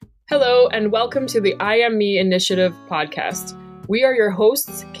Hello, and welcome to the I Am Me Initiative podcast. We are your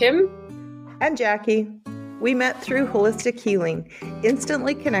hosts, Kim and Jackie. We met through holistic healing,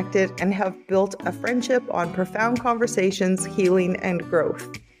 instantly connected, and have built a friendship on profound conversations, healing, and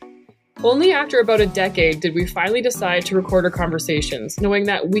growth. Only after about a decade did we finally decide to record our conversations, knowing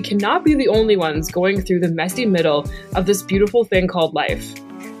that we cannot be the only ones going through the messy middle of this beautiful thing called life.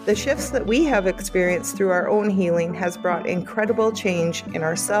 The shifts that we have experienced through our own healing has brought incredible change in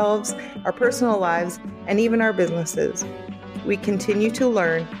ourselves, our personal lives, and even our businesses. We continue to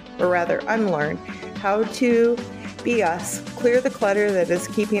learn, or rather unlearn, how to be us, clear the clutter that is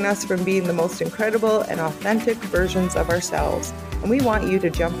keeping us from being the most incredible and authentic versions of ourselves. And we want you to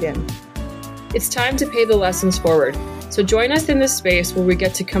jump in. It's time to pay the lessons forward. So join us in this space where we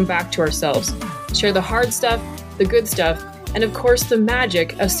get to come back to ourselves, share the hard stuff, the good stuff, and of course, the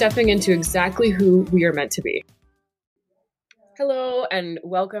magic of stepping into exactly who we are meant to be. Hello, and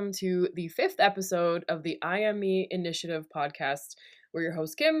welcome to the 5th episode of the I Am Me Initiative podcast. We're your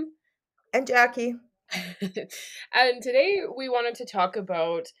host, Kim. And Jackie. And today we wanted to talk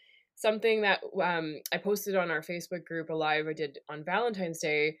about something that I posted on our Facebook group, a live I did on Valentine's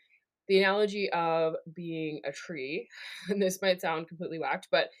Day, the analogy of being a tree. And this might sound completely whacked,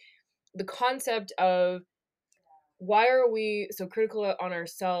 but the concept of why are we so critical on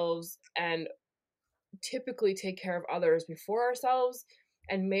ourselves and typically take care of others before ourselves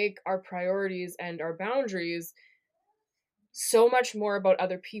and make our priorities and our boundaries so much more about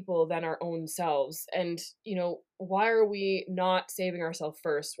other people than our own selves? And, why are we not saving ourselves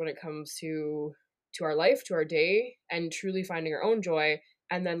first when it comes to our life, to our day, and truly finding our own joy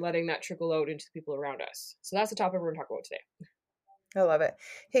and then letting that trickle out into the people around us? So that's the topic we're going to talk about today. I love it.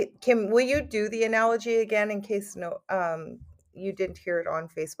 Hey, Kim, will you do the analogy again in case you didn't hear it on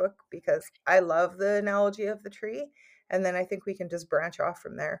Facebook? Because I love the analogy of the tree. And then I think we can just branch off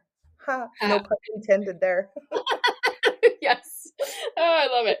from there. No pun intended there. Yes. Oh, I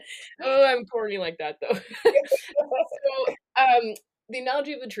love it. Oh, I'm corny like that, though. So, the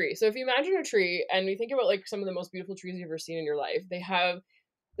analogy of the tree. So if you imagine a tree and you think about like some of the most beautiful trees you've ever seen in your life, they have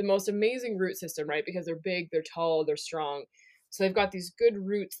the most amazing root system, right? Because they're big, they're tall, they're strong. So they've got these good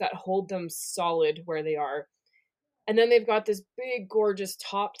roots that hold them solid where they are. And then they've got this big, gorgeous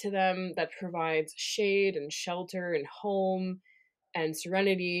top to them that provides shade and shelter and home and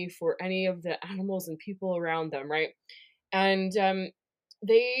serenity for any of the animals and people around them, right? And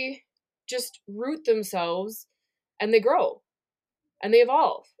they just root themselves and they grow and they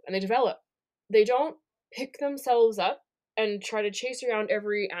evolve and they develop. They don't pick themselves up and try to chase around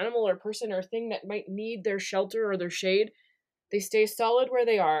every animal or person or thing that might need their shelter or their shade. They stay solid where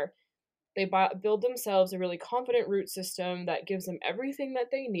they are. They build themselves a really confident root system that gives them everything that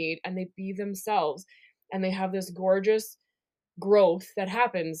they need, and they be themselves. And they have this gorgeous growth that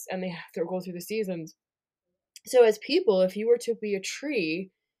happens, and they have to go through the seasons. So as people, if you were to be a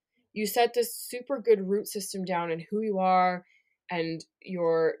tree, you set this super good root system down in who you are, and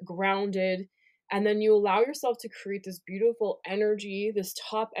you're grounded, and then you allow yourself to create this beautiful energy, this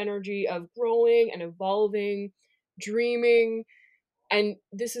top energy of growing and evolving, dreaming. And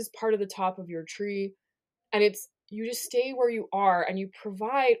this is part of the top of your tree. And it's, you just stay where you are and you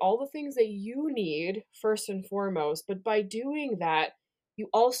provide all the things that you need first and foremost. But by doing that, you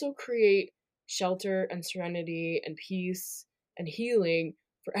also create shelter and serenity and peace and healing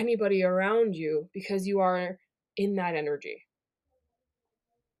for anybody around you because you are in that energy.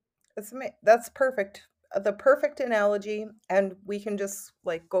 That's perfect. The perfect analogy. And we can just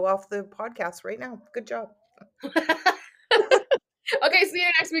go off the podcast right now. Good job. Okay, see you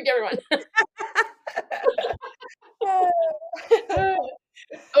next week, everyone.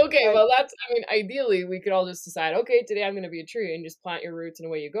 Okay, well ideally we could all just decide, okay, today I'm going to be a tree and just plant your roots and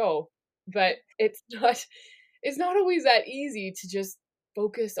away you go. But it's not always that easy to just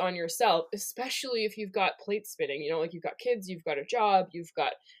focus on yourself, especially if you've got plates spinning, like you've got kids, you've got a job, you've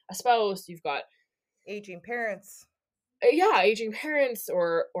got a spouse, you've got aging parents. Aging parents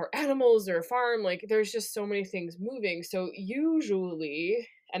or animals or a farm. Like there's just so many things moving. So usually,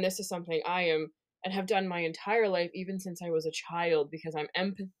 and this is something I am and have done my entire life, even since I was a child, because I'm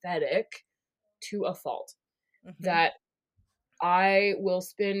empathetic to a fault, that I will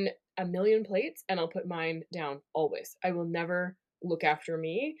spin a million plates and I'll put mine down always. I will never look after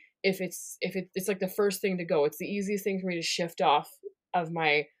me if it's like the first thing to go. It's the easiest thing for me to shift off of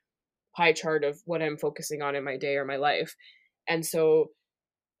my pie chart of what I'm focusing on in my day or my life. And so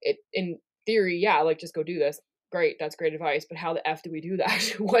it, in theory, just go do this. Great. That's great advice. But how the F do we do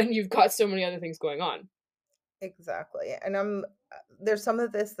that when you've got so many other things going on? Exactly. And there's some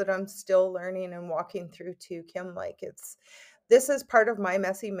of this that I'm still learning and walking through too, Kim. this is part of my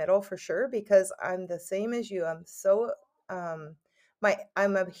messy middle for sure, because I'm the same as you. I'm so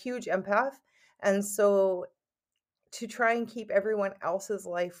I'm a huge empath, and so to try and keep everyone else's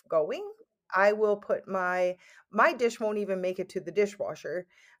life going, I will put my dish won't even make it to the dishwasher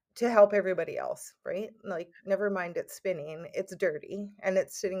to help everybody else, right? Like, never mind it's spinning, it's dirty and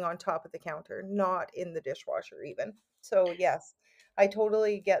it's sitting on top of the counter, not in the dishwasher even. So yes, I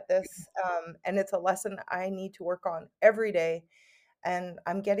totally get this, and it's a lesson I need to work on every day, and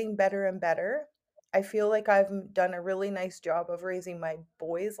I'm getting better and better. I feel like I've done a really nice job of raising my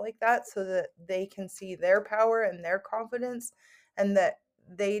boys like that so that they can see their power and their confidence, and that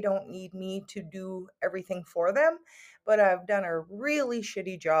they don't need me to do everything for them. But I've done a really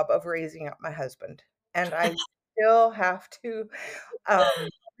shitty job of raising up my husband. And I still have to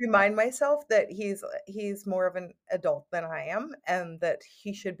remind myself that he's more of an adult than I am, and that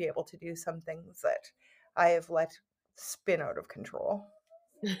he should be able to do some things that I have let spin out of control.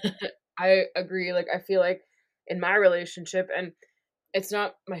 I agree. Like, I feel like in my relationship, and it's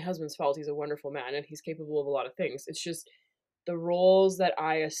not my husband's fault. He's a wonderful man and he's capable of a lot of things. It's just the roles that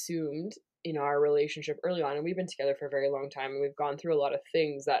I assumed in our relationship early on. And we've been together for a very long time and we've gone through a lot of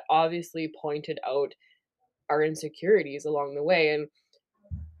things that obviously pointed out our insecurities along the way. And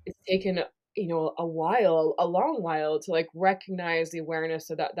it's taken, a while, a long while to like recognize the awareness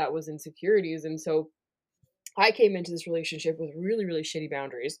of that was insecurities. And so I came into this relationship with really, really shitty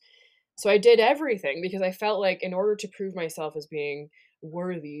boundaries. So I did everything because I felt like in order to prove myself as being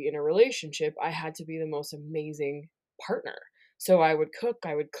worthy in a relationship, I had to be the most amazing partner. So I would cook,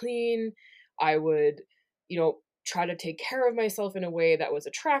 I would clean, I would, try to take care of myself in a way that was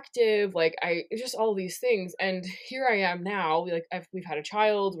attractive. Like I just all these things. And here I am now. We've had a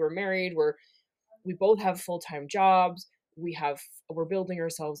child, we're married, we both have full-time jobs. We're building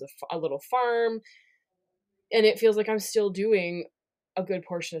ourselves a little farm, and it feels like I'm still doing a good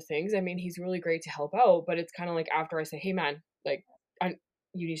portion of things. I mean, he's really great to help out, but it's kind of like after I say, "Hey, man, like,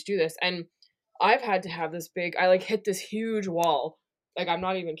 you need to do this," and I've had to have this big. I like hit this huge wall. Like, I'm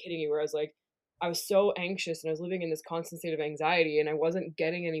not even kidding you. Where I was so anxious and I was living in this constant state of anxiety, and I wasn't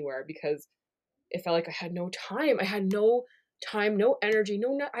getting anywhere because it felt like I had no time. I had no time, no energy,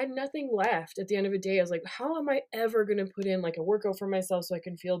 I had nothing left. At the end of the day, I was like, "How am I ever gonna put in like a workout for myself so I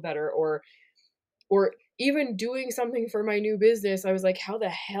can feel better?" Or even doing something for my new business, I was like, "How the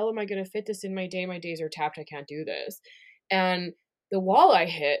hell am I gonna fit this in my day? My days are tapped, I can't do this." And the wall I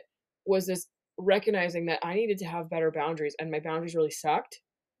hit was this recognizing that I needed to have better boundaries, and my boundaries really sucked,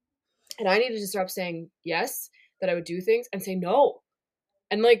 and I needed to stop saying yes, that I would do things, and say no.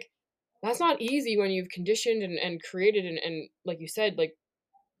 And, like, that's not easy when you've conditioned and created and, like you said, like,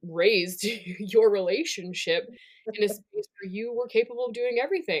 raised your relationship in a space where you were capable of doing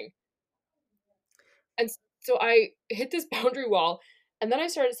everything. And so I hit this boundary wall, and then I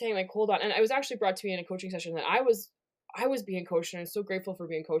started saying, like, "Hold on," and I was actually brought to me in a coaching session that I was being coached, and I'm so grateful for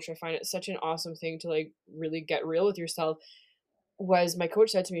being coached. I find it such an awesome thing to, like, really get real with yourself. Was my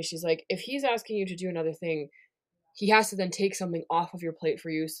coach said to me, she's like, "If he's asking you to do another thing, he has to then take something off of your plate for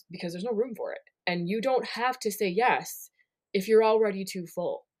you because there's no room for it, and you don't have to say yes if you're already too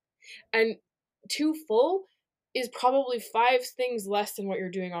full." And too full is probably 5 things less than what you're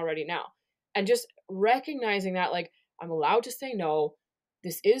doing already now. And just recognizing that, like, I'm allowed to say no.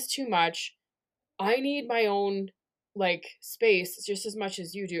 This is too much. I need my own, like, space just as much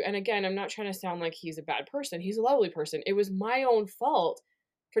as you do. And again, I'm not trying to sound like he's a bad person. He's a lovely person. It was my own fault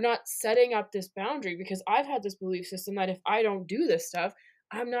for not setting up this boundary because I've had this belief system that if I don't do this stuff,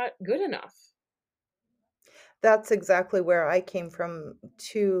 I'm not good enough. That's exactly where I came from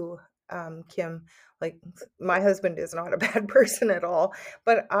too, Kim. Like, my husband is not a bad person at all,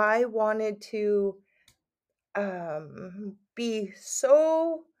 but I wanted to be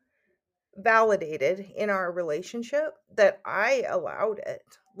so validated in our relationship that I allowed it.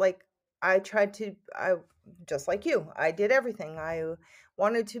 Like, I just like you, I did everything. I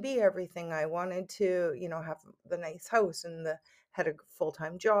wanted to be everything. I wanted to, have the nice house and had a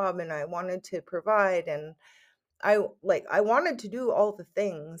full-time job, and I wanted to provide, and I wanted to do all the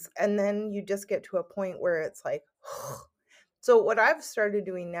things, and then you just get to a point where it's like, so what I've started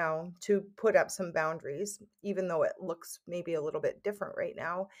doing now to put up some boundaries, even though it looks maybe a little bit different right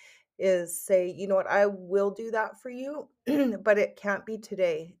now, is say, "You know what? I will do that for you, but it can't be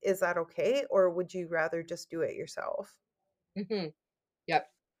today. Is that okay? Or would you rather just do it yourself?" Mhm.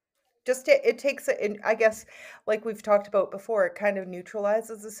 Yep. Just it takes it, and I guess, like we've talked about before, it kind of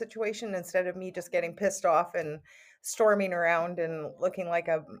neutralizes the situation instead of me just getting pissed off and storming around and looking like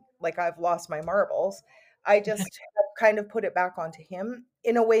I've lost my marbles. I just have kind of put it back onto him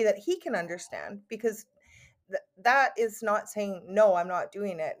in a way that he can understand, because that is not saying, no, I'm not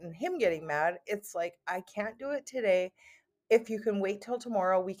doing it, and him getting mad. It's like, I can't do it today. If you can wait till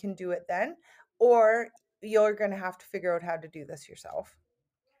tomorrow, we can do it then, or you're going to have to figure out how to do this yourself.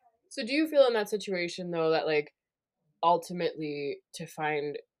 So do you feel in that situation though that like ultimately to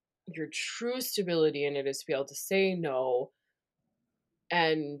find your true stability in it is to be able to say no,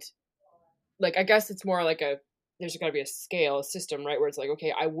 and like I guess it's more like a there's got to be a scale, a system, right? Where it's like,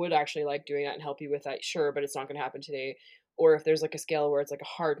 okay, I would actually like doing that and help you with that, sure, but it's not going to happen today. Or if there's like a scale where it's like a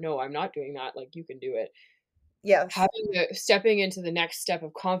hard no, I'm not doing that, like you can do it. Yes. Having stepping into the next step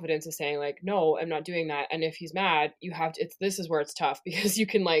of confidence is saying like, no, I'm not doing that. And if he's mad, you have to. It's this is where it's tough because you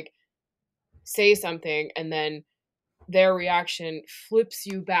can like say something and then their reaction flips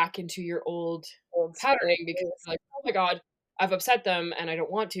you back into your old Old school patterning because ways. you're like, "Oh my god, I've upset them and I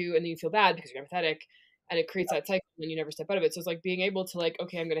don't want to," and then you feel bad because you're empathetic, and it creates that cycle and you never step out of it. So it's like being able to like,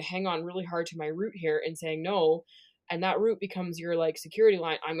 "Okay, I'm gonna hang on really hard to my root here and saying no," and that root becomes your, like, security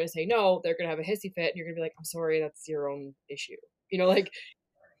line. I'm gonna say no, they're gonna have a hissy fit, and you're gonna be like, "I'm sorry, that's your own issue." You know, like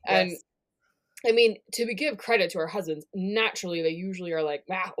and Yes. I mean, to be give credit to our husbands, naturally, they usually are like,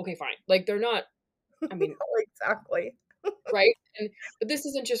 "Ah, okay, fine." Like, they're not I mean, Exactly. right? And but this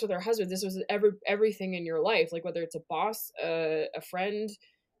isn't just with our husbands, this was everything in your life, like, whether it's a boss, a friend,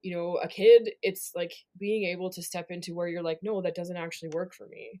 you know, a kid, it's, like, being able to step into where you're like, "No, that doesn't actually work for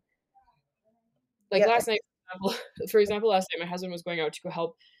me." Like, Yeah. last night, for example, last night, my husband was going out to go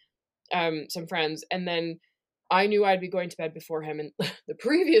help, some friends, and then I knew I'd be going to bed before him, and the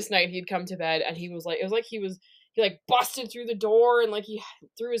previous night, he'd come to bed, and he was like it was like he, like, busted through the door, and, like, he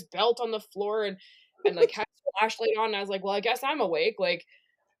threw his belt on the floor and, like, had his flashlight on, and I was like, "Well, I guess I'm awake," like,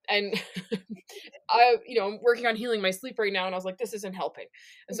 and I'm working on healing my sleep right now, and I was like, "This isn't helping."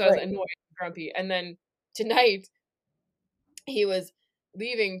 And so I was Right. annoyed and grumpy, and then tonight, he was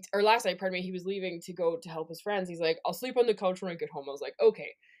leaving or last night, pardon me, he was leaving to go to help his friends. He's like, "I'll sleep on the couch when I get home." I was like,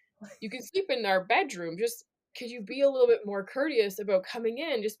 "Okay, you can sleep in our bedroom, just could you be a little bit more courteous about coming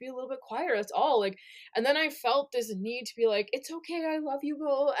in? Just be a little bit quieter, that's all." Like, and then I felt this need to be like, "It's okay, I love you,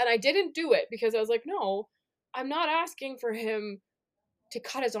 Bill." And I didn't do it because I was like, "No, I'm not asking for him to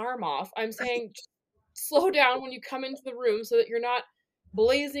cut his arm off. I'm saying just slow down when you come into the room so that you're not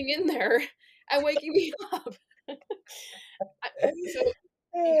blazing in there and waking me up." So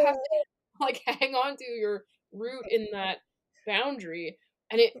you have to like hang on to your root in that boundary,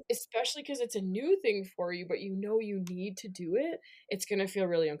 and it especially because it's a new thing for you, but you know you need to do it, it's gonna feel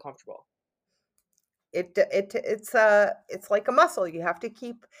really uncomfortable. It's like a muscle. You have to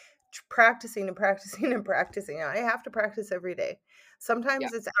keep practicing and practicing and practicing. I have to practice every day. Yeah.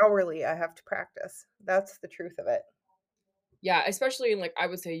 Sometimes it's hourly. I have to practice. That's the truth of it. Yeah, especially in, like, I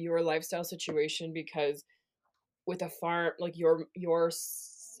would say your lifestyle situation because with a farm like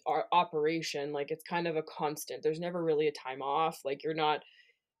operation, like, it's kind of a constant. There's never really a time off, like, you're not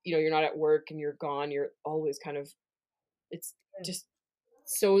at work and you're gone, you're always kind of it's Mm. just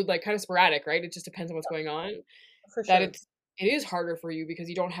so, like, kinda sporadic, right? It just depends on what's going on. For That sure. it is harder for you because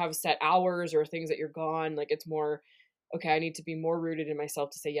you don't have set hours or things that you're gone, like, it's more, "Okay, I need to be more rooted in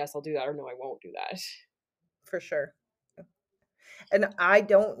myself to say, 'Yes, I'll do that,' or 'No, I won't do that.'" For sure. And I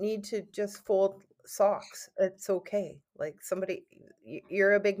don't need to just fold socks. It's okay. Like somebody,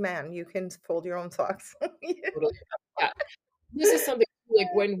 you're a big man. You can fold your own socks. Totally. Yeah. This is something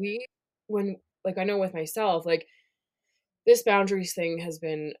like, when like, I know with myself, like, this boundaries thing has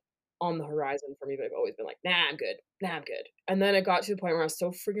been on the horizon for me, but I've always been like, "Nah, I'm good. Nah, I'm good." And then it got to the point where I was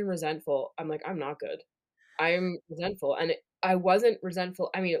so freaking resentful, I'm like, "I'm not good." I'm resentful, and I wasn't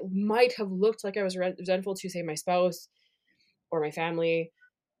resentful I mean, it might have looked like I was resentful to, say, my spouse or my family,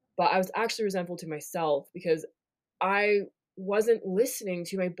 but I was actually resentful to myself because I wasn't listening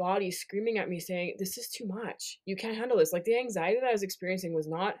to my body screaming at me saying, "This is too much. You can't handle this." Like, the anxiety that I was experiencing was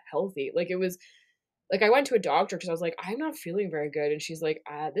not healthy. Like, it was like, I went to a doctor because I was like, "I'm not feeling very good," and she's like,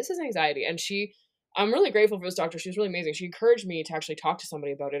 This is anxiety," and I'm really grateful for this doctor, she was really amazing. She encouraged me to actually talk to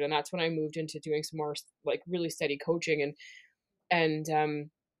somebody about it, and that's when I moved into doing some more, like, really steady coaching and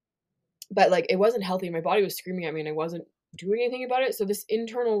but, like, it wasn't healthy, my body was screaming at me, and I wasn't doing anything about it, so this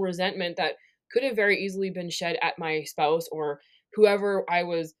internal resentment that could have very easily been shed at my spouse or whoever I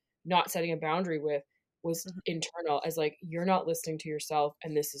was not setting a boundary with was Mhm. internal as, like, "You're not listening to yourself,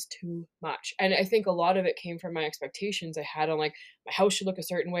 and this is too much," and I think a lot of it came from my expectations I had on, like, my house should look a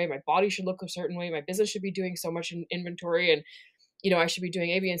certain way, my body should look a certain way, my business should be doing so much in inventory, and I should be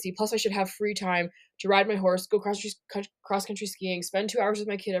doing A, B, and C. Plus, I should have free time to ride my horse, go cross country skiing, spend 2 hours with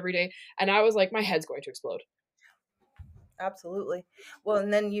my kid every day. And I was like, my head's going to explode. Absolutely. Well,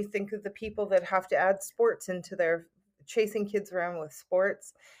 and then you think of the people that have to add sports into their chasing kids around with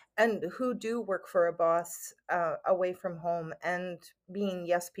sports. and who do work for a boss away from home and being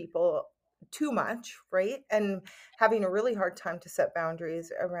yes people too much, right? And having a really hard time to set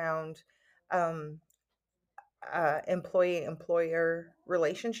boundaries around um, employee employer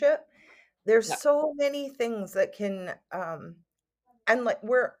relationship. There's Yeah. so many things that can and like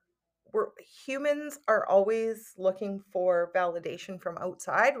we're humans are always looking for validation from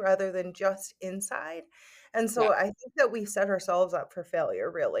outside rather than just inside. And Yeah. so I think that we set ourselves up for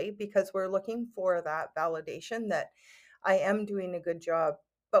failure really because we're looking for that validation that I am doing a good job,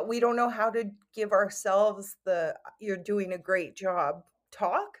 but we don't know how to give ourselves the you're doing a great job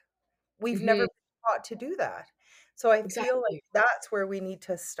talk. We've never Hmm. been taught to do that. So I feel like Exactly. that's where we need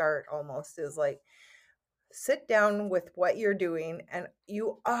to start almost is like sit down with what you're doing and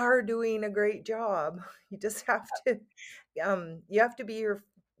you are doing a great job. You just you have to be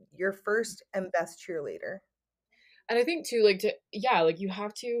your first and best cheerleader. And I think too, like to yeah, like you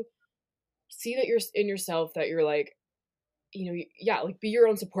have to see that you're in yourself that you're like, yeah, like be your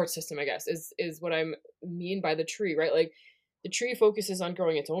own support system, I guess, is what I'm mean by the tree, right? Like the tree focuses on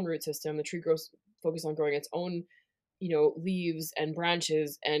growing its own root system. The tree grows focus on growing its own, leaves and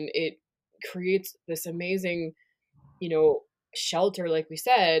branches, and it creates this amazing, you know, shelter, like we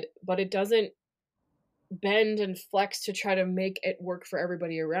said, but it doesn't bend and flex to try to make it work for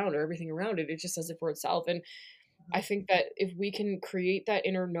everybody around or everything around it. It just does it for itself. And I think that if we can create that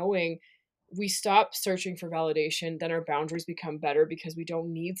inner knowing, we stop searching for validation, then our boundaries become better because we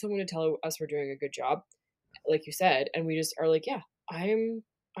don't need someone to tell us we're doing a good job, like you said, and we just are like, yeah, I'm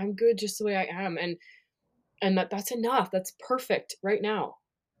good just the way I am, and that's enough. That's perfect right now.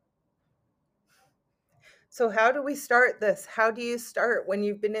 So how do we start this? How do you start when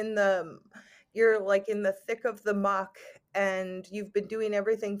you've been you're like in the thick of the muck and you've been doing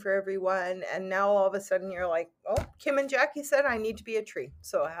everything for everyone and now all of a sudden you're like, "Oh, Kim and Jackie said I need to be a tree."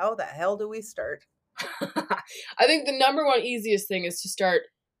 So how the hell do we start? I think the number one easiest thing is to start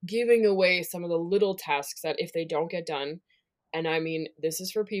giving away some of the little tasks that if they don't get done, and I mean, this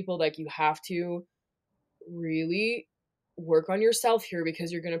is for people like you have to really work on yourself here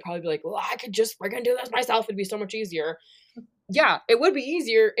because you're going to probably be like, well, I could just freaking do this myself. It'd be so much easier. Yeah, it would be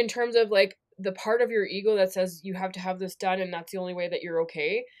easier in terms of like the part of your ego that says you have to have this done and that's the only way that you're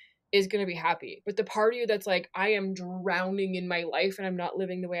okay is going to be happy. But the part of you that's like, I am drowning in my life and I'm not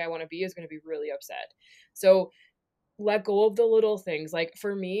living the way I want to be is going to be really upset. So let go of the little things. Like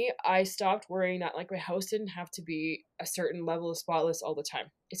for me, I stopped worrying that like my house didn't have to be a certain level of spotless all the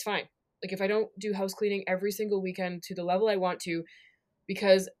time. It's fine. Like if I don't do house cleaning every single weekend to the level I want to,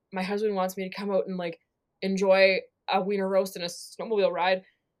 because my husband wants me to come out and like enjoy a wiener roast and a snowmobile ride,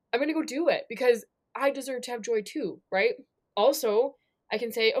 I'm gonna go do it because I deserve to have joy too, right? Also, I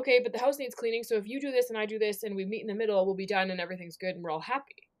can say, okay, but the house needs cleaning, so if you do this and I do this and we meet in the middle, we'll be done and everything's good and we're all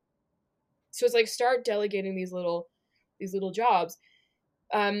happy. So it's like start delegating these little jobs.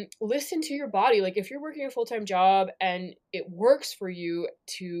 Listen to your body. Like if you're working a full-time job and it works for you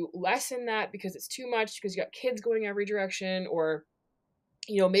to lessen that because it's too much because you got kids going every direction, or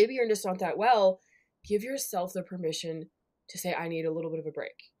maybe you're just not that well, give yourself the permission to say, I need a little bit of a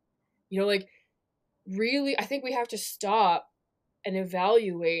break. Like really, I think we have to stop and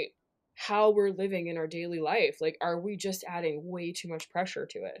evaluate how we're living in our daily life. Like, are we just adding way too much pressure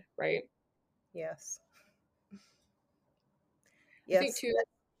to it, right? Yes. I think Yes. too,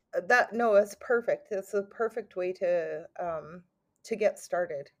 That no, it's perfect. It's a perfect way to get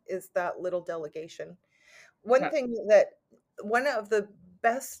started is that little delegation. One yeah, thing that one of the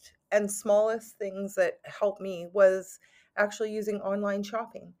best and smallest things that helped me was actually using online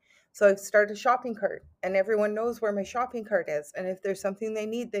shopping. So I started a shopping cart and everyone knows where my shopping cart is. And if there's something they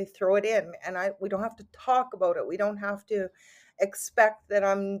need, they throw it in. And we don't have to talk about it. We don't have to expect that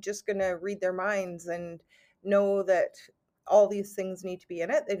I'm just gonna read their minds and know that all these things need to be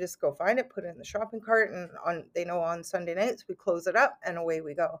in it. They just go find it, put it in the shopping cart, and they know on Sunday nights we close it up and away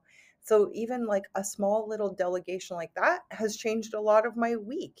we go. So even like a small little delegation like that has changed a lot of my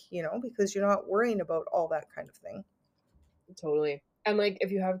week, because you're not worrying about all that kind of thing. totally. And like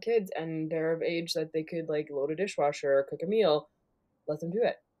if you have kids and they're of age that they could like load a dishwasher or cook a meal, let them do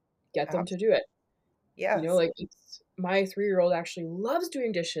it. Get them to do it. Yes. Like it's my 3-year-old actually loves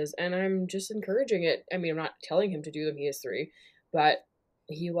doing dishes and I'm just encouraging it. I mean, I'm not telling him to do them, he is 3, but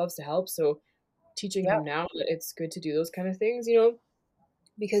he loves to help. So teaching Yeah. him now that it's good to do those kind of things,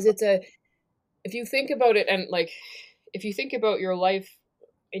 because if you think about it and like if you think about your life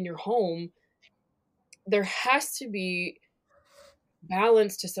in your home, there has to be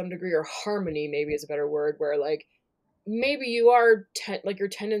balance to some degree, or harmony maybe is a better word, where like maybe you are like your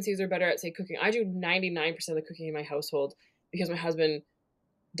tendencies are better at say cooking. I do 99% of the cooking in my household because my husband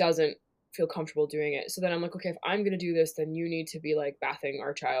doesn't feel comfortable doing it. So then I'm like, okay, if I'm going to do this, then you need to be like bathing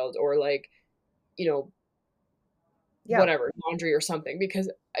our child or like, you know, Yeah. whatever, laundry or something,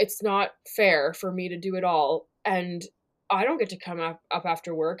 because it's not fair for me to do it all. And I don't get to come up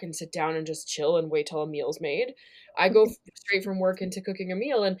after work and sit down and just chill and wait till a meal's made. I go straight from work into cooking a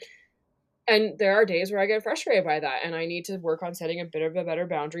meal, and there are days where I get frustrated by that, and I need to work on setting a bit of a better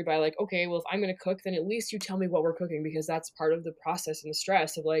boundary by like, okay, well, if I'm going to cook, then at least you tell me what we're cooking, because that's part of the process and the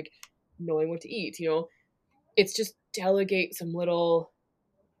stress of like knowing what to eat, you know. It's just delegate some little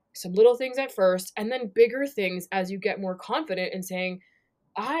things at first, and then bigger things as you get more confident in saying,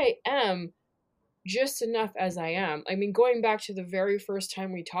 I am just enough as I am. I mean, going back to the very first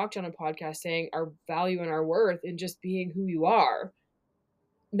time we talked on a podcast, saying our value and our worth in just being who you are,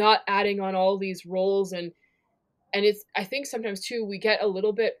 not adding on all these roles. And it's, I think sometimes too, we get a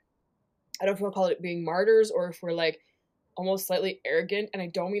little bit, I don't know if we'll call it being martyrs or if we're like almost slightly arrogant. And I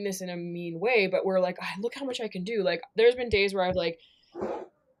don't mean this in a mean way, but we're like, "Ah, look how much I can do." Like, there's been days where I've like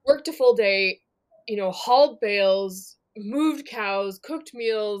worked a full day, you know, hauled bales, moved cows, cooked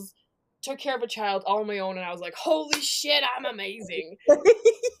meals, took care of a child all on my own, and I was like, holy shit, I'm amazing.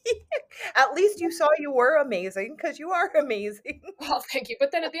 At least you saw you were amazing, because you are amazing. Well, thank you.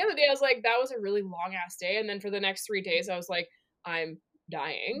 But then at the end of the day, I was like, that was a really long ass day. And then for the next 3 days, I was like, I'm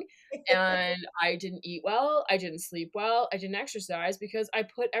dying. And I didn't eat well. I didn't sleep well. I didn't exercise because I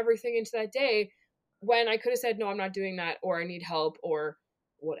put everything into that day when I could have said, no, I'm not doing that, or I need help, or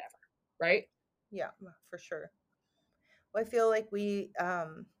whatever. Right? Yeah, for sure. Well, I feel like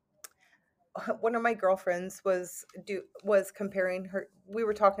one of my girlfriends was comparing her. We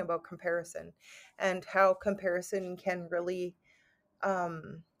were talking about comparison and how comparison can really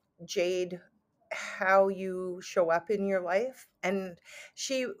um, jade how you show up in your life. And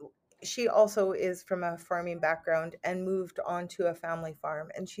she she also is from a farming background and moved onto a family farm.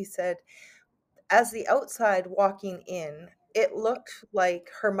 And she said, as the outside walking in, it looked like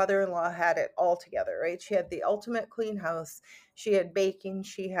her mother-in-law had it all together, right? She had the ultimate clean house. She had baking.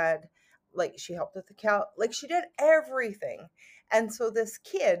 She had, like, she helped with the cow. Like, she did everything. And so this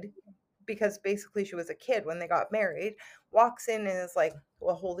kid, because basically she was a kid when they got married, walks in and is like,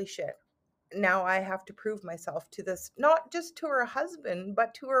 well, holy shit. Now I have to prove myself to this, not just to her husband,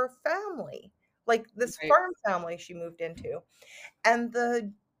 but to her family, like this Right. farm family she moved into. And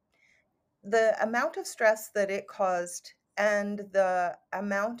the amount of stress that it caused and the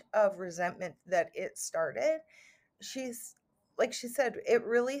amount of resentment that it started, she's like she said, it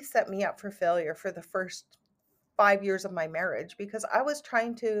really set me up for failure for the first 5 years of my marriage, because I was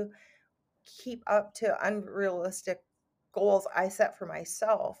trying to keep up to unrealistic goals I set for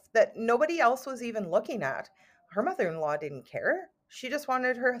myself that nobody else was even looking at. Her mother-in-law didn't care. She just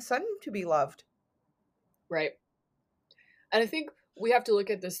wanted her son to be loved. Right. And I think we have to look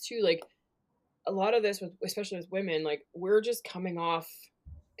at this too. Like, a lot of this, with, especially with women, like, we're just coming off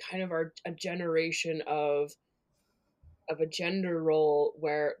kind of a generation of a gender role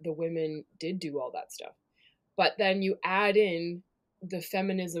where the women did do all that stuff. But then you add in the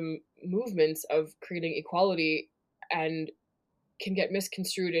feminism movements of creating equality and can get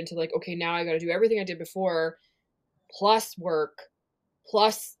misconstrued into like, okay, now I got to do everything I did before plus work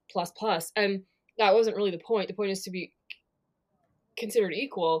plus. And that wasn't really the point. The point is to be considered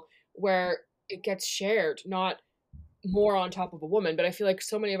equal, where it gets shared, not more on top of a woman. But I feel like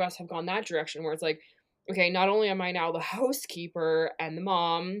so many of us have gone that direction where it's like, okay, not only am I now the housekeeper and the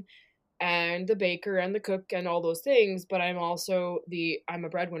mom and the baker and the cook and all those things, but I'm a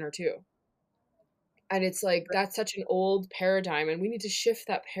breadwinner too. And it's like, that's such an old paradigm, and we need to shift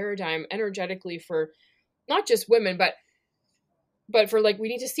that paradigm energetically for not just women, but for like, we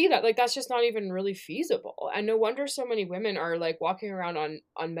need to see that like that's just not even really feasible. And no wonder so many women are like walking around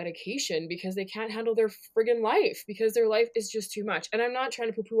on medication because they can't handle their friggin' life, because their life is just too much. And I'm not trying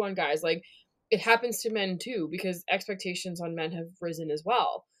to poo-poo on guys, like, it happens to men too, because expectations on men have risen as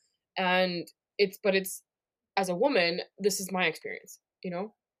well. And it's as a woman, this is my experience, you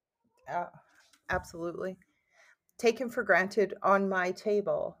know. Uh, Absolutely. Taken for granted on my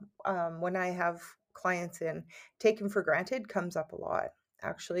table, when I have clients in, taken for granted comes up a lot,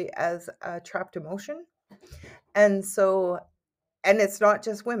 actually, as a trapped emotion. And so, and it's not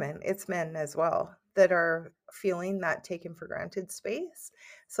just women, it's men as well that are feeling that taken for granted space.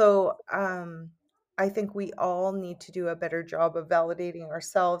 So, I think we all need to do a better job of validating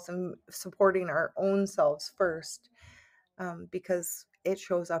ourselves and supporting our own selves first, because it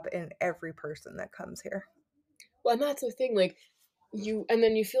shows up in every person that comes here. Well, and that's the thing, like, and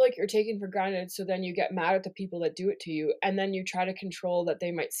then you feel like you're taken for granted, so then you get mad at the people that do it to you, and then you try to control that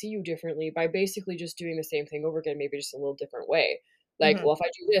they might see you differently by basically just doing the same thing over again, maybe just a little different way. Like, Mhm. well, if I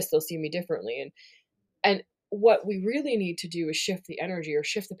do this, they'll see me differently. And what we really need to do is shift the energy or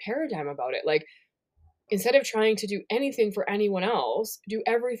shift the paradigm about it. Like, instead of trying to do anything for anyone else, do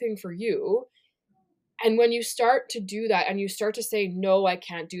everything for you. And when you start to do that and you start to say, no, I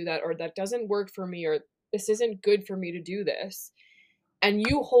can't do that, or that doesn't work for me, or this isn't good for me to do this, and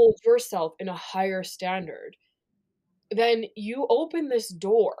you hold yourself in a higher standard, then you open this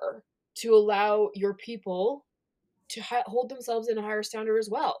door to allow your people to hold themselves in a higher standard as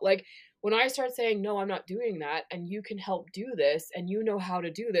well. Like, when I start saying, no, I'm not doing that, and you can help do this, and you know how to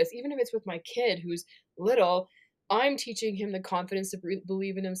do this, even if it's with my kid who's little, I'm teaching him the confidence to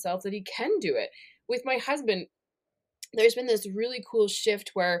believe in himself that he can do it. With my husband, there's been this really cool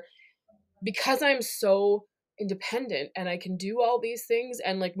shift where, because I'm so independent and I can do all these things,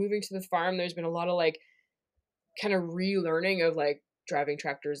 and like moving to the farm, there's been a lot of like kind of relearning of like driving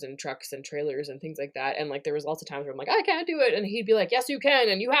tractors and trucks and trailers and things like that. And like there was lots of times where I'm like, I can't do it. And he'd be like, yes, you can.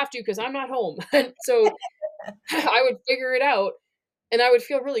 And you have to because I'm not home. And so I would figure it out and I would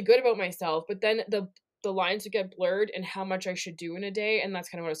feel really good about myself. But then the lines would get blurred and how much I should do in a day. And that's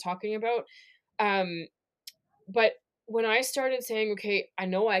kind of what I was talking about. Um, but when I started saying, okay, I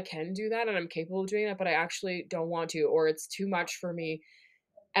know I can do that and I'm capable of doing that, but I actually don't want to, or it's too much for me,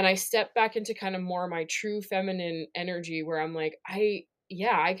 and I step back into kind of more my true feminine energy where I'm like,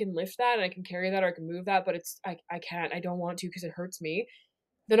 yeah, I can lift that and I can carry that or I can move that, but I can't. I don't want to because it hurts me.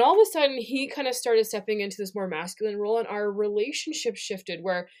 Then all of a sudden he kind of started stepping into this more masculine role and our relationship shifted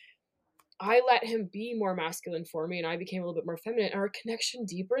where I let him be more masculine for me and I became a little bit more feminine. Our connection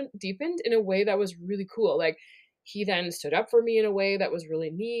deepened in a way that was really cool. Like, he then stood up for me in a way that was really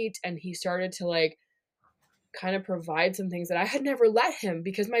neat, and he started to like kind of provide some things that I had never let him,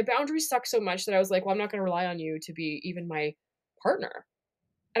 because my boundaries suck so much that I was like, well, I'm not going to rely on you to be even my partner.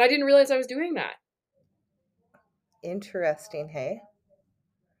 And I didn't realize I was doing that. Interesting, hey?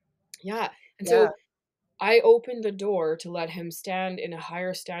 Yeah. And Yeah. so I opened the door to let him stand in a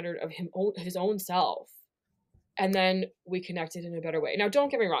higher standard of his own self. And then we connected in a better way. Now, don't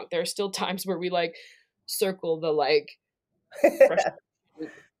get me wrong. There are still times where we like circle the like frustration,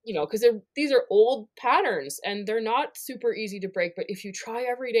 because these are old patterns and they're not super easy to break. But if you try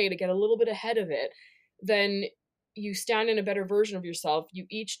every day to get a little bit ahead of it, then you stand in a better version of yourself. You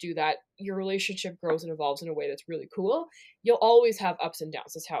each do that. Your relationship grows and evolves in a way that's really cool. You'll always have ups and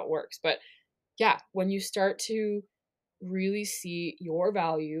downs. That's how it works. But yeah, when you start to really see your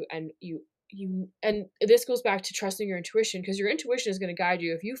value, and and this goes back to trusting your intuition, because your intuition is going to guide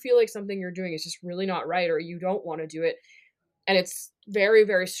you. If you feel like something you're doing is just really not right, or you don't want to do it, and it's very,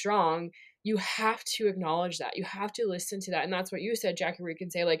 very strong, you have to acknowledge that. You have to listen to that. And that's what you said, Jackie, where you can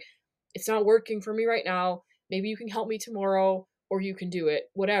say, like, it's not working for me right now. Maybe you can help me tomorrow, or you can do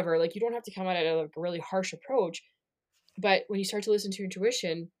it, whatever. Like, you don't have to come at it like a really harsh approach. But when you start to listen to your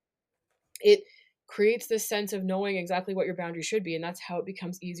intuition, it creates this sense of knowing exactly what your boundaries should be. And that's how it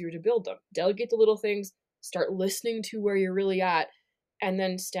becomes easier to build them. Delegate the little things, start listening to where you're really at, and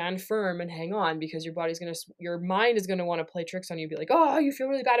then stand firm and hang on, because your mind is gonna want to play tricks on you, be like, oh, you feel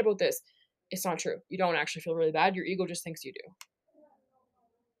really bad about this. It's not true. You don't actually feel really bad. Your ego just thinks you do.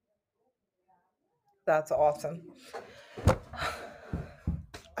 That's awesome.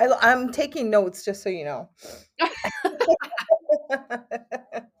 I'm taking notes just so you know.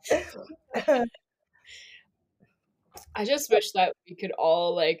 I just wish that we could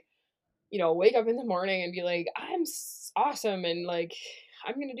all like, wake up in the morning and be like, I'm awesome, and like,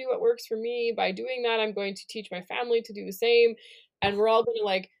 I'm going to do what works for me. By doing that, I'm going to teach my family to do the same, and we're all going to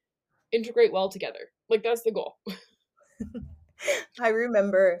like integrate well together. Like, that's the goal. I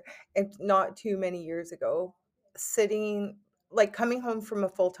remember not too many years ago sitting, like coming home from a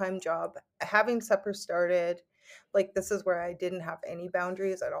full-time job, having supper started. Like, this is where I didn't have any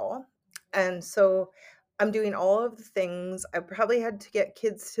boundaries at all. And so I'm doing all of the things. I probably had to get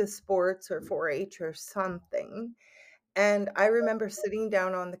kids to sports or 4-H or something. And I remember sitting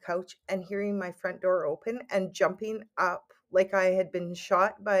down on the couch and hearing my front door open and jumping up like I had been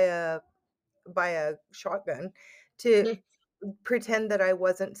shot by a shotgun to pretend that I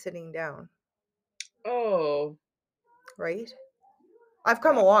wasn't sitting down, Oh, right? I've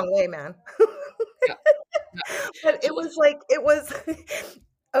come a yeah, long way, man. yeah, yeah. But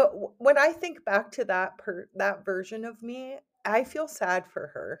when I think back to that version of me, I feel sad for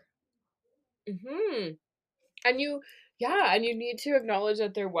her. Mhm. And yeah, and you need to acknowledge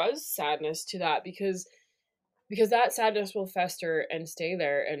that there was sadness to that, because that sadness will fester and stay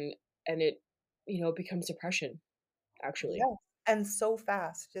there, and it becomes depression, actually. Yes, and so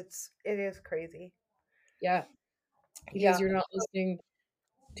fast. It is crazy. Yeah, because Yeah, you're not listening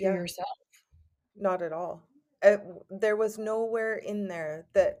to yeah, yourself. not at all. There was nowhere in there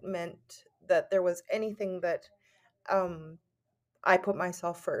that meant that there was anything that um, I put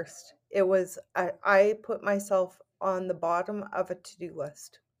myself first. It was I put myself on the bottom of a to-do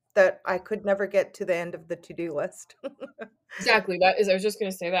list that I could never get to the end of the to-do list. Exactly. That is, I was just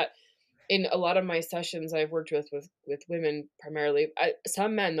gonna say that in a lot of my sessions I've worked with women primarily,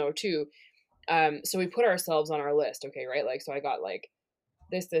 some men though too. So we put ourselves on our list, okay, right? Like, so I got like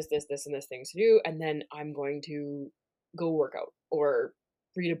this, and this things to do, and then I'm going to go work out or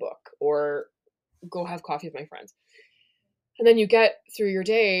read a book or go have coffee with my friends. And then you get through your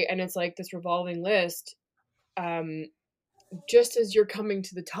day and it's like this revolving list. Um, just as you're coming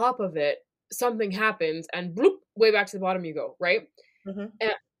to the top of it, something happens and bloop, way back to the bottom you go, right? Mhm.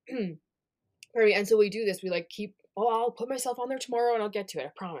 And pardon me, and so we do this, we like keep, oh, I'll put myself on there tomorrow and I'll get to it.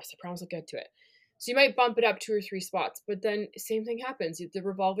 I promise I'll get to it. So you might bump it up 2 or 3 spots, but then same thing happens. The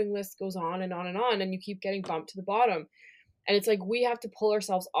revolving list goes on and on and on, and you keep getting bumped to the bottom. And it's like we have to pull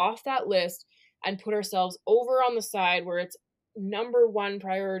ourselves off that list and put ourselves over on the side where it's number one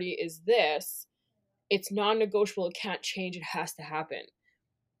priority is this. It's non-negotiable. It can't change. It has to happen.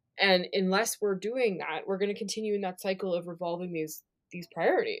 And unless we're doing that, we're going to continue in that cycle of revolving these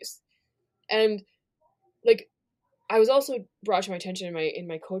priorities. And like I was also brought to my attention in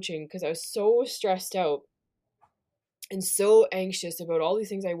my coaching because I was so stressed out and so anxious about all these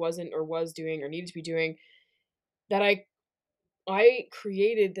things I wasn't or was doing or needed to be doing that I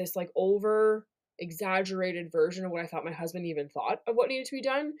created this like over exaggerated version of what I thought my husband even thought of what needed to be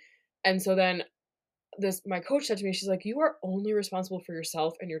done. And so then this my coach said to me, she's like, you are only responsible for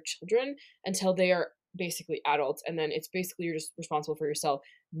yourself and your children until they are basically adults. And then it's basically you're just responsible for yourself.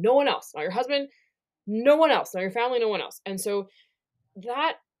 No one else, not your husband, no one else, not your family, no one else. And so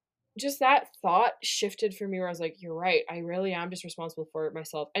that just that thought shifted for me where I was like, you're right. I really am just responsible for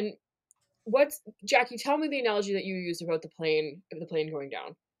myself. And what's Jackie, tell me the analogy that you used about the plane going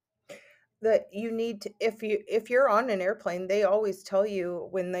down. That you need to, if you're on an airplane, they always tell you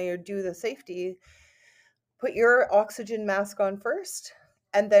when they do the safety, put your oxygen mask on first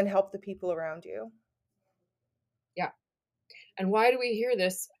and then help the people around you. Yeah. And why do we hear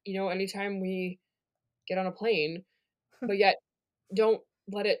this, anytime we get on a plane, but yet don't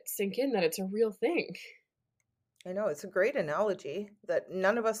let it sink in that it's a real thing? I know it's a great analogy that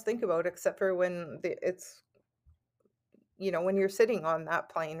none of us think about except for it's when you're sitting on that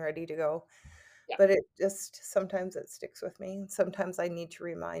plane ready to go. Yeah. But it just sometimes it sticks with me. Sometimes I need to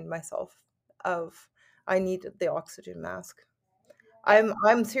remind myself of I need the oxygen mask. Yeah.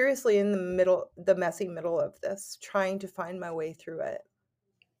 I'm seriously in the messy middle of this, trying to find my way through it.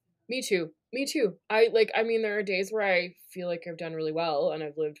 Me too. Me too. I mean, there are days where I feel like I've done really well and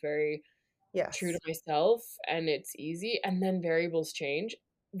I've lived very true to Yes. myself and it's easy. And then variables change,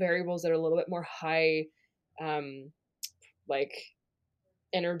 variables that are a little bit more high, um, like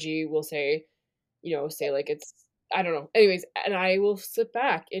energy, we'll say, say like it's I don't know. Anyways, and I will slip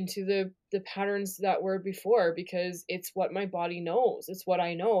back into the patterns that were before because it's what my body knows. It's what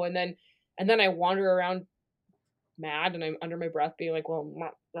I know. And then I wander around mad and I'm under my breath being like, well,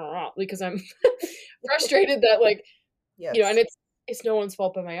 because I'm frustrated that like, and Yes. it's no one's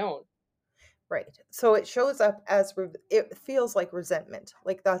fault but my own. Right. So it shows up as it feels like resentment.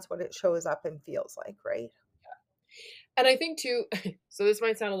 Like that's what it shows up and feels like, right? And I think too, so this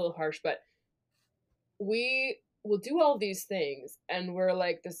might sound a little harsh, but we will do all these things and we're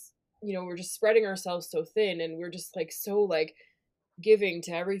like this, we're just spreading ourselves so thin and we're just like so like giving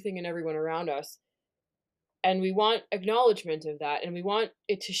to everything and everyone around us. And we want acknowledgement of that and we want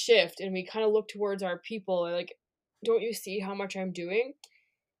it to shift and we kind of look towards our people and like, don't you see how much I'm doing?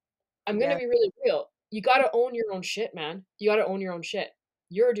 I'm going to Yeah. be really real. You got to own your own shit, man. You got to own your own shit.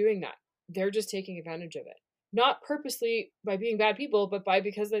 You're doing that. They're just taking advantage of it. Not purposely by being bad people, but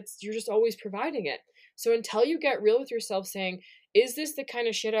because you're just always providing it. So until you get real with yourself saying, is this the kind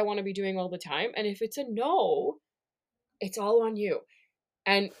of shit I want to be doing all the time? And if it's a no, it's all on you.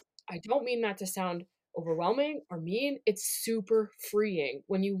 And I don't mean that to sound overwhelming or mean. It's super freeing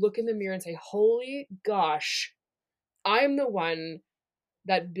when you look in the mirror and say, holy gosh, I'm the one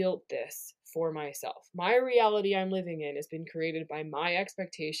that built this for myself. My reality I'm living in has been created by my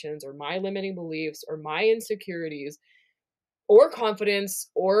expectations or my limiting beliefs or my insecurities or confidence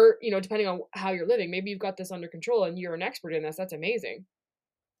or, depending on how you're living. Maybe you've got this under control and you're an expert in this. That's amazing.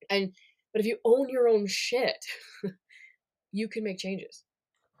 But if you own your own shit, you can make changes.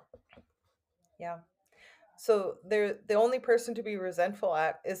 Yeah. So the only person to be resentful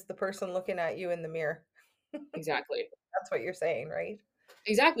at is the person looking at you in the mirror. Exactly. That's what you're saying, right?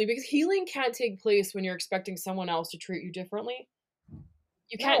 Exactly. Because healing can't take place when you're expecting someone else to treat you differently.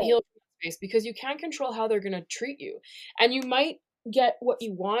 You can't No. heal from that space because you can't control how they're gonna treat you. And you might get what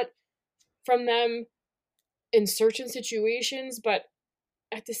you want from them in certain situations, but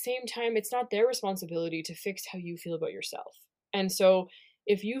at the same time, it's not their responsibility to fix how you feel about yourself. And so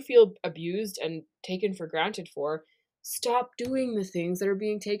if you feel abused and taken for granted for, stop doing the things that are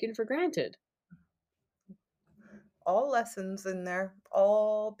being taken for granted. All lessons in there,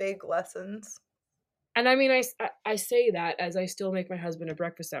 all big lessons. And I mean, I say that as I still make my husband a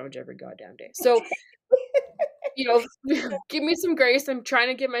breakfast sandwich every goddamn day. So, you know, give me some grace. I'm trying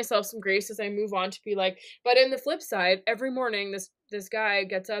to give myself some grace as I move on to be like, but in the flip side, every morning this guy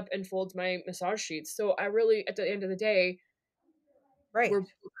gets up and folds my massage sheets. So I really, at the end of the day, Right.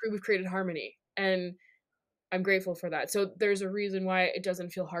 we've created harmony, and I'm grateful for that. So there's a reason why it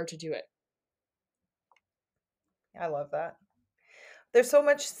doesn't feel hard to do it. I love that. There's so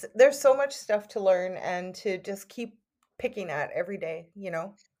much stuff to learn and to just keep picking at every day, you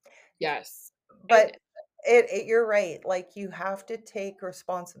know? Yes. And But you're right, like, you have to take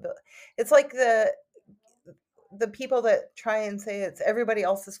responsibility. It's like the people that try and say it's everybody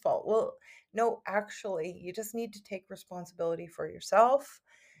else's fault. Well, no, actually, you just need to take responsibility for yourself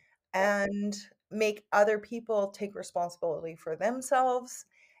yep, and make other people take responsibility for themselves.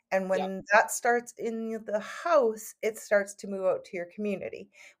 And yep, when that starts in the house, it starts to move out to your community.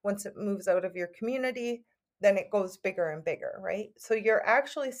 Once it moves out of your community, then it goes bigger and bigger, right? So you're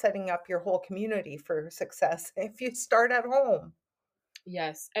actually setting up your whole community for success if you start at home.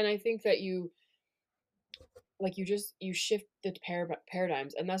 yes. And I think that you shift the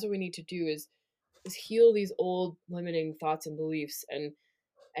paradigms, and that's what we need to do is heal these old limiting thoughts and beliefs and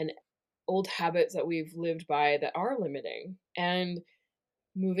old habits that we've lived by that are limiting, and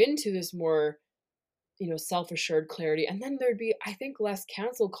move into this more, self-assured clarity. And then there'd be, I think, less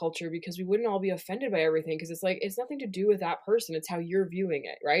cancel culture because we wouldn't all be offended by everything because it's like it's nothing to do with that person, it's how you're viewing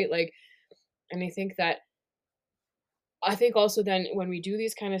it, right? Like, and I think also then when we do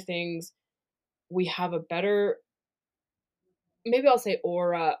these kind of things, we have a better, maybe I'll say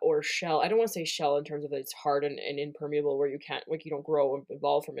aura or shell. I don't want to say shell in terms of that it's hard and impermeable where you can't, like, you don't grow and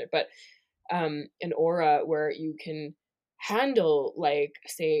evolve from it, but an aura where you can handle, like,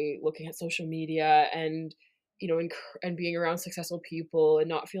 say, looking at social media and, and being around successful people and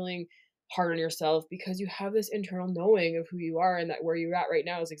not feeling hard on yourself because you have this internal knowing of who you are and that where you're at right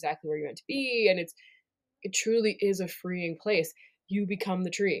now is exactly where you're meant to be. And it truly is a freeing place. You become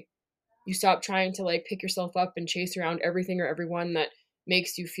the tree. You stop trying to, like, pick yourself up and chase around everything or everyone that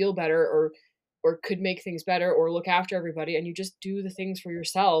makes you feel better or could make things better or look after everybody, and you just do the things for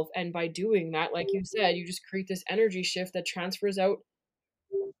yourself. And by doing that, like you said, you just create this energy shift that transfers out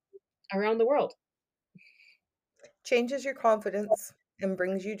around the world. Changes your confidence and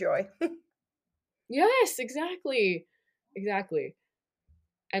brings you joy. Yes, exactly. Exactly.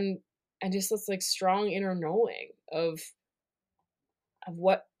 And just this, like, strong inner knowing of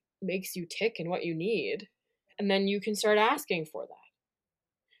what makes you tick and what you need. And then you can start asking for that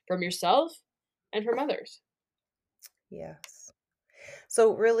from yourself and from others. Yes.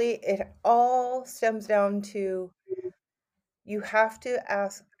 So really, it all stems down to you have to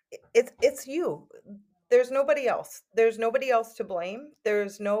ask. It's you. There's nobody else. There's nobody else to blame.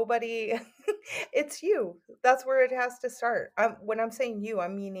 There's nobody. It's you. That's where it has to start. When I'm saying you,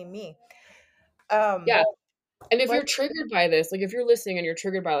 I'm meaning me. Yeah. And if But you're triggered by this, like, if you're listening and you're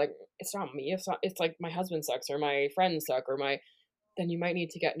triggered by, like, it's not me, it's like my husband sucks or my friends suck or then you might need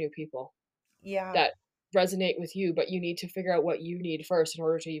to get new people yeah, that resonate with you, but you need to figure out what you need first in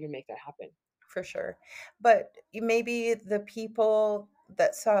order to even make that happen. for sure. But maybe the people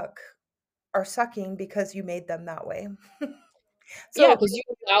that suck are sucking because you made them that way. Yeah, So because you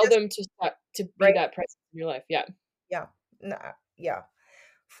allow just them to be right. that presence in your life. Yeah. Yeah. Nah, yeah,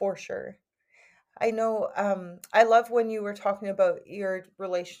 for sure. I know, I love when you were talking about your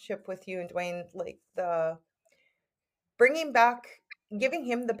relationship with you and Dwayne, like the bringing back, giving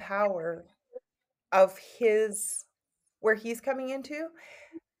him the power of his where he's coming into.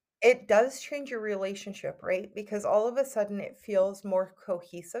 It does change your relationship, right? Because all of a sudden it feels more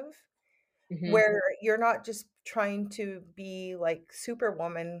cohesive, Mhm. where you're not just trying to be like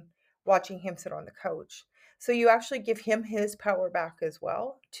Superwoman watching him sit on the couch. So you actually give him his power back as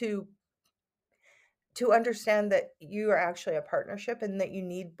well to understand that you are actually a partnership and that you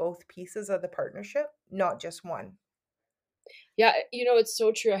need both pieces of the partnership, not just one. Yeah, it's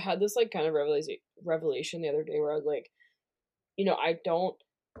so true. I had this, like, kind of revelation the other day where I was like, you know, I don't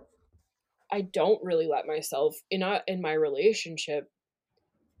really let myself in my relationship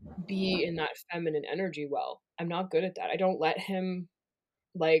be in that feminine energy well. I'm not good at that. I don't let him,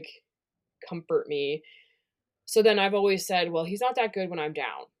 like, comfort me. So then I've always said, "Well, he's not that good when I'm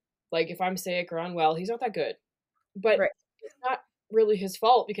down." Like if I'm sick or unwell, he's not that good. But Right. it's not really his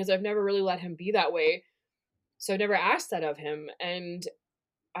fault because I've never really let him be that way. So I've never asked that of him. And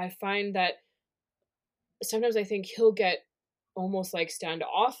I find that sometimes I think he'll get almost like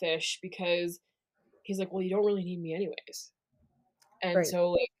standoffish because he's like, well, you don't really need me anyways. And Right.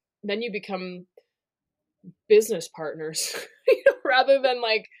 so like then you become business partners, rather than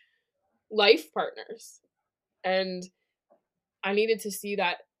like life partners. And I needed to see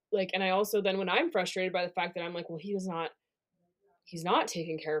that, like, and I also then when I'm frustrated by the fact that I'm like, well, he's not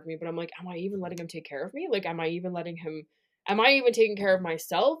taking care of me, but I'm like, am I even letting him take care of me? Like, am I even taking care of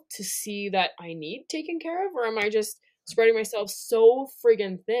myself to see that I need taken care of? Or am I just spreading myself so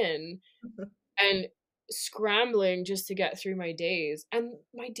friggin' thin and scrambling just to get through my days? And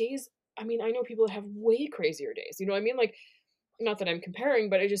my days, I mean, I know people that have way crazier days. You know what I mean? Like, not that I'm comparing,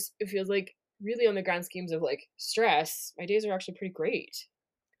 but it feels like really on the grand schemes of like stress, my days are actually pretty great.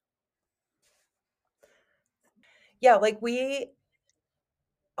 Yeah, like we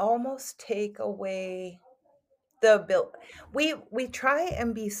almost take away the bill. We try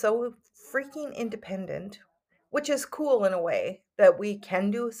and be so freaking independent, which is cool in a way that we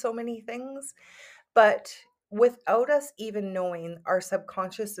can do so many things, but without us even knowing, our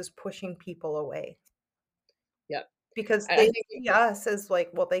subconscious is pushing people away Yep. because I they think see us as like,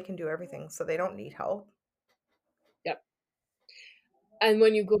 well, they can do everything, so they don't need help. yep. And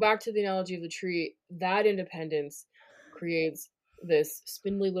when you go back to the analogy of the tree, that independence creates this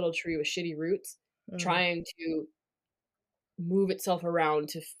spindly little tree with shitty roots Mm. trying to move itself around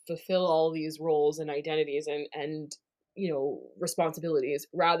to fulfill all these roles and identities and responsibilities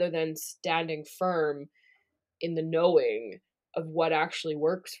rather than standing firm in the knowing of what actually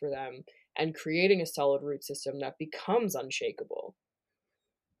works for them and creating a solid root system that becomes unshakable.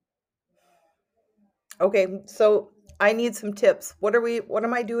 Okay, so I need some tips. What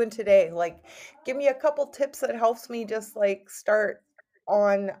am I doing today? Like, give me a couple tips that helps me just like start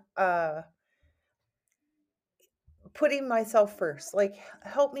on putting myself first. Like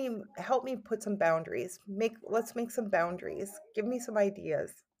help me put some boundaries. Let's make some boundaries. Give me some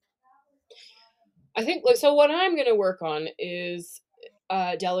ideas. I think like so what I'm going to work on is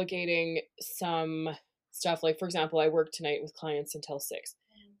delegating some stuff. Like for example, I work tonight with clients until 6.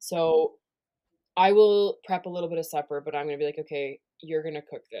 So I will prep a little bit of supper, but I'm going to be like, okay, you're going to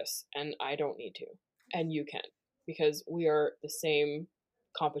cook this and I don't need to. And you can because we are the same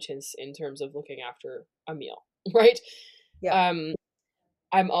competence in terms of looking after a meal, right? Yeah. Um,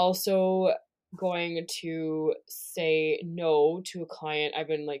 I'm also going to say no to a client. I've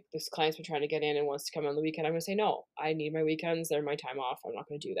been like, this client's been trying to get in and wants to come on the weekend. I'm going to say no. I need my weekends. They're my time off. I'm not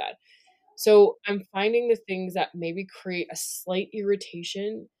going to do that. So I'm finding the things that maybe create a slight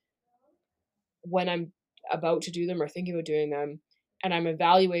irritation when I'm about to do them or thinking about doing them. And I'm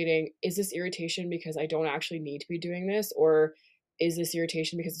evaluating, is this irritation because I don't actually need to be doing this? Or is this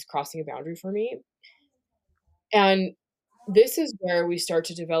irritation because it's crossing a boundary for me? And this is where we start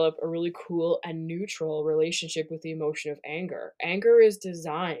to develop a really cool and neutral relationship with the emotion of anger. Anger is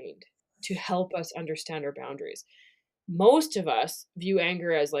designed to help us understand our boundaries. Most of us view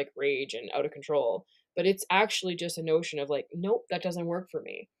anger as like rage and out of control, but it's actually just a notion of like, nope, that doesn't work for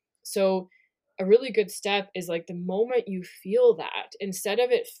me. So, a really good step is like the moment you feel that, instead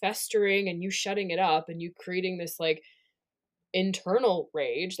of it festering and you shutting it up and you creating this like internal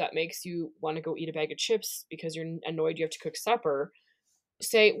rage that makes you want to go eat a bag of chips because you're annoyed you have to cook supper,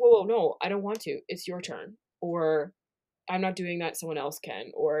 say, whoa, whoa, no, I don't want to. It's your turn. Or I'm not doing that, someone else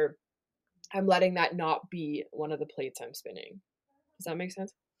can. Or I'm letting that not be one of the plates I'm spinning. Does that make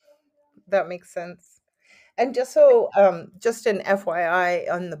sense? That makes sense. And just an FYI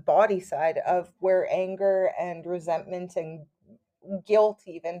on the body side of where anger and resentment and guilt,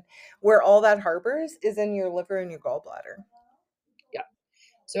 even where all that harbors, is in your liver and your gallbladder. Yeah.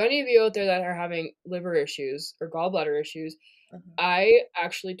 So any of you out there that are having liver issues or gallbladder issues, Mhm. I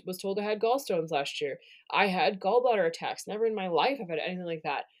actually was told I had gallstones last year. I had gallbladder attacks. Never in my life have I had anything like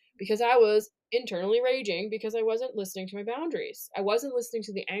that because I was internally raging because I wasn't listening to my boundaries. I wasn't listening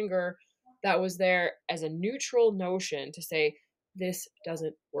to the anger that was there as a neutral notion to say, this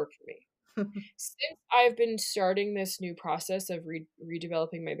doesn't work for me. Since I've been starting this new process of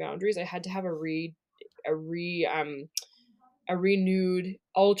redeveloping my boundaries, I had to have a re a renewed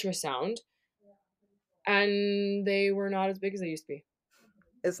ultrasound, and they were not as big as they used to be.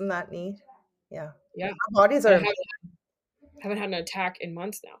 Isn't that neat? Yeah. Yeah, Our bodies and are I amazing. haven't had an attack in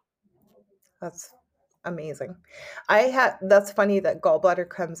months now. That's amazing. I had That's funny that gallbladder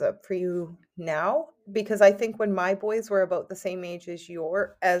comes up for you now because I think when my boys were about the same age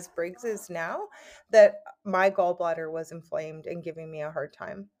as Briggs is now, that my gallbladder was inflamed and giving me a hard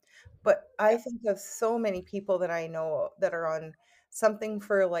time. But I Yeah. think of so many people that I know that are on something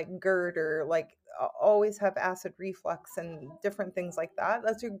for like GERD or like always have acid reflux and different things like that.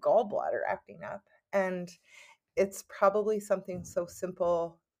 That's your gallbladder acting up. And it's probably something so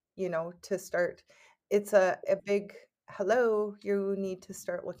simple, to start. It's a big hello, you need to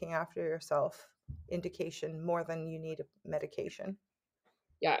start looking after yourself indication more than you need a medication.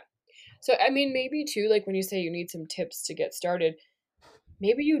 Yeah. So, I mean, maybe too, like when you say you need some tips to get started,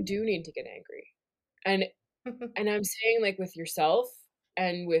 maybe you do need to get angry. And I'm saying like with yourself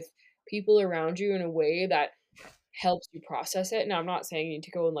and with people around you in a way that helps you process it. Now, I'm not saying you need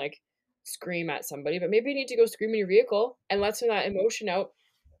to go and like scream at somebody, but maybe you need to go scream in your vehicle and let some of that emotion out.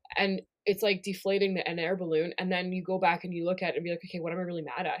 And it's like deflating an air balloon. And then you go back and you look at it and be like, okay, what am I really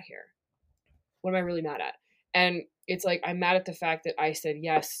mad at here? What am I really mad at? And it's like, I'm mad at the fact that I said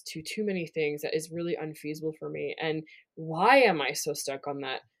yes to too many things that is really unfeasible for me. And why am I so stuck on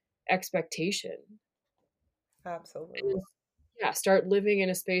that expectation? Absolutely. And yeah, start living in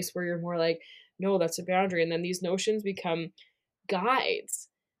a space where you're more like, no, that's a boundary. And then these notions become guides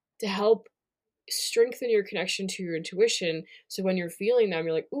to help strengthen your connection to your intuition. So when you're feeling them,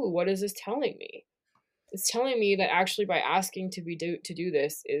 you're like, ooh, what is this telling me? It's telling me that actually by asking to do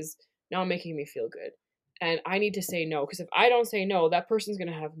this is not making me feel good. And I need to say no, because if I don't say no, that person's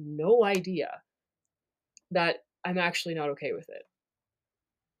gonna have no idea that I'm actually not okay with it.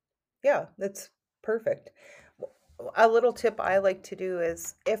 Yeah, that's perfect. A little tip I like to do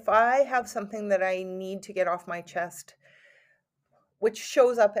is if I have something that I need to get off my chest, which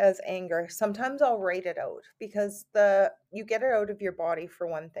shows up as anger, sometimes I'll write it out because the you get it out of your body for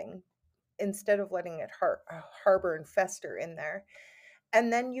one thing instead of letting it harbor and fester in there.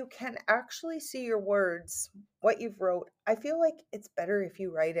 And then you can actually see your words, what you've wrote. I feel like it's better if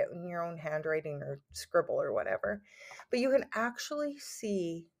you write it in your own handwriting or scribble or whatever. But you can actually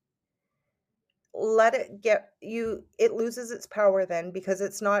see, let it get you, it loses its power then because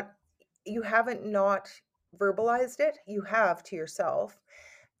it's not, you haven't not verbalized it, you have to yourself.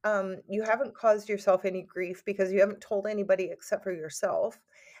 You haven't caused yourself any grief because you haven't told anybody except for yourself.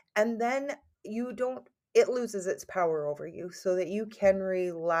 And then you don't, it loses its power over you so that you can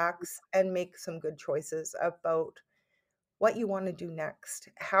relax and make some good choices about what you want to do next.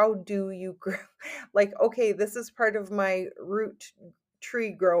 How do you grow? Like, okay, this is part of my root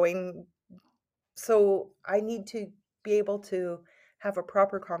tree growing. So I need to be able to have a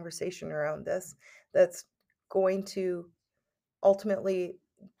proper conversation around this that's going to ultimately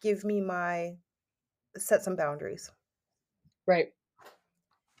give me my set some boundaries. Right.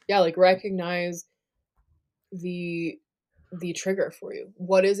 Yeah, like recognize the trigger for you.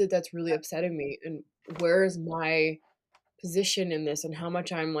 What is it that's really upsetting me? And where is my position in this and how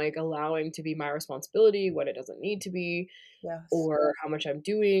much I'm like allowing to be my responsibility, what it doesn't need to be, Yes. or how much I'm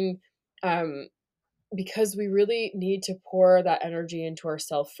doing. Um, because we really need to pour that energy into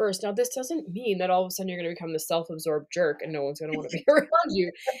ourselves first. Now, this doesn't mean that all of a sudden you're going to become the self-absorbed jerk and no one's going to want to be around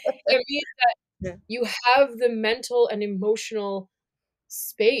you. It means that Yeah. you have the mental and emotional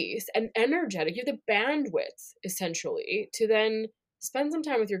space and energetic, you have the bandwidth essentially to then spend some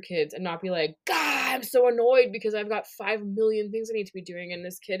time with your kids and not be like, God, I'm so annoyed because I've got 5 million things I need to be doing and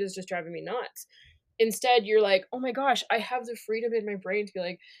this kid is just driving me nuts. Instead, you're like, oh my gosh, I have the freedom in my brain to be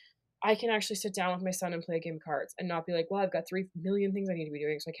like, I can actually sit down with my son and play a game of cards and not be like, well, I've got 3 million things I need to be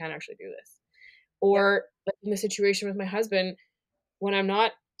doing, so I can't actually do this. Yeah. Or like in the situation with my husband, when I'm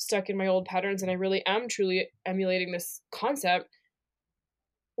not stuck in my old patterns and I really am truly emulating this concept,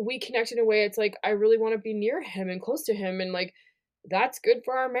 we connect in a way it's like I really want to be near him and close to him and like that's good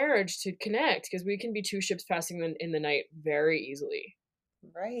for our marriage to connect because we can be two ships passing in the night very easily.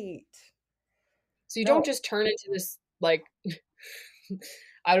 Right. So you don't No. just turn into this like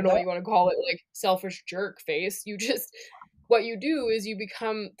I don't know No. what you want to call it, like selfish jerk face. You just what you do is you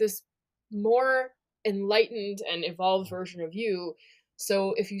become this more enlightened and evolved version of you.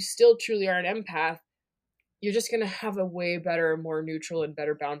 So if you still truly are an empath, you're just gonna have a way better, more neutral and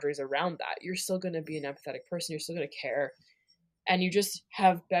better boundaries around that. You're still gonna be an empathetic person, you're still gonna care, and you just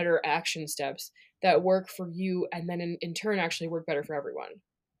have better action steps that work for you and then in turn actually work better for everyone.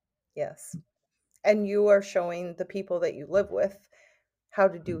 Yes. And you are showing the people that you live with how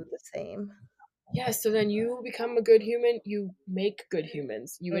to do the same. Yeah, so then you become a good human, you make good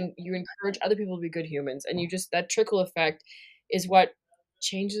humans. Mm. You encourage other people to be good humans, and you just that trickle effect is what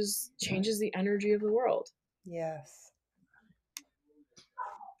changes the energy of the world. Yes.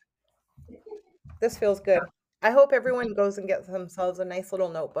 This feels good. I hope everyone goes and gets themselves a nice little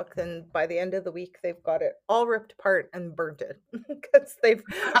notebook, and by the end of the week, they've got it all ripped apart and burnt it because they've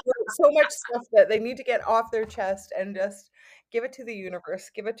wrote so much stuff that they need to get off their chest and just give it to the universe,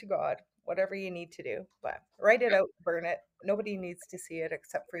 give it to God, whatever you need to do. But write it out, burn it. Nobody needs to see it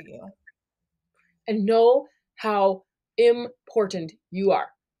except for you. And know how important you are.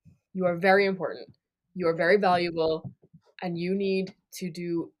 You are very important. You are very valuable, and you need to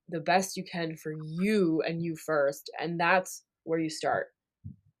do the best you can for you and you first. And that's where you start.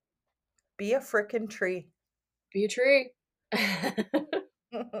 Be a frickin' tree. Be a tree.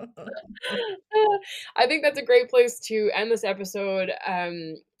 I think that's a great place to end this episode.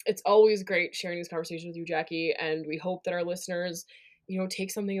 It's always great sharing these conversations with you, Jackie, and we hope that our listeners,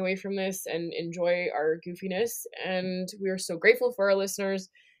 take something away from this and enjoy our goofiness. And we are so grateful for our listeners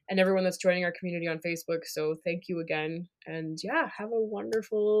and everyone that's joining our community on Facebook. So thank you again. And yeah, have a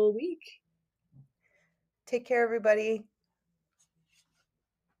wonderful week. Take care, everybody.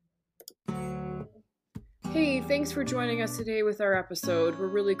 Hey, thanks for joining us today with our episode. We're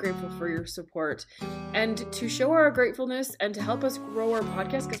really grateful for your support. And to show our gratefulness and to help us grow our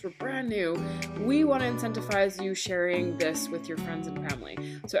podcast, because we're brand new, we want to incentivize you sharing this with your friends and family.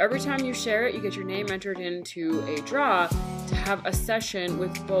 So every time you share it, you get your name entered into a draw to have a session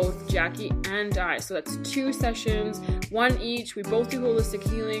with both Jackie and I. So that's 2 sessions, 1 each. We both do holistic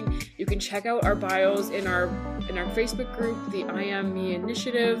healing. You can check out our bios in our Facebook group, the I Am Me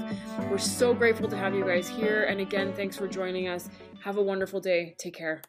Initiative. We're so grateful to have you guys here. And again, thanks for joining us. Have a wonderful day. Take care.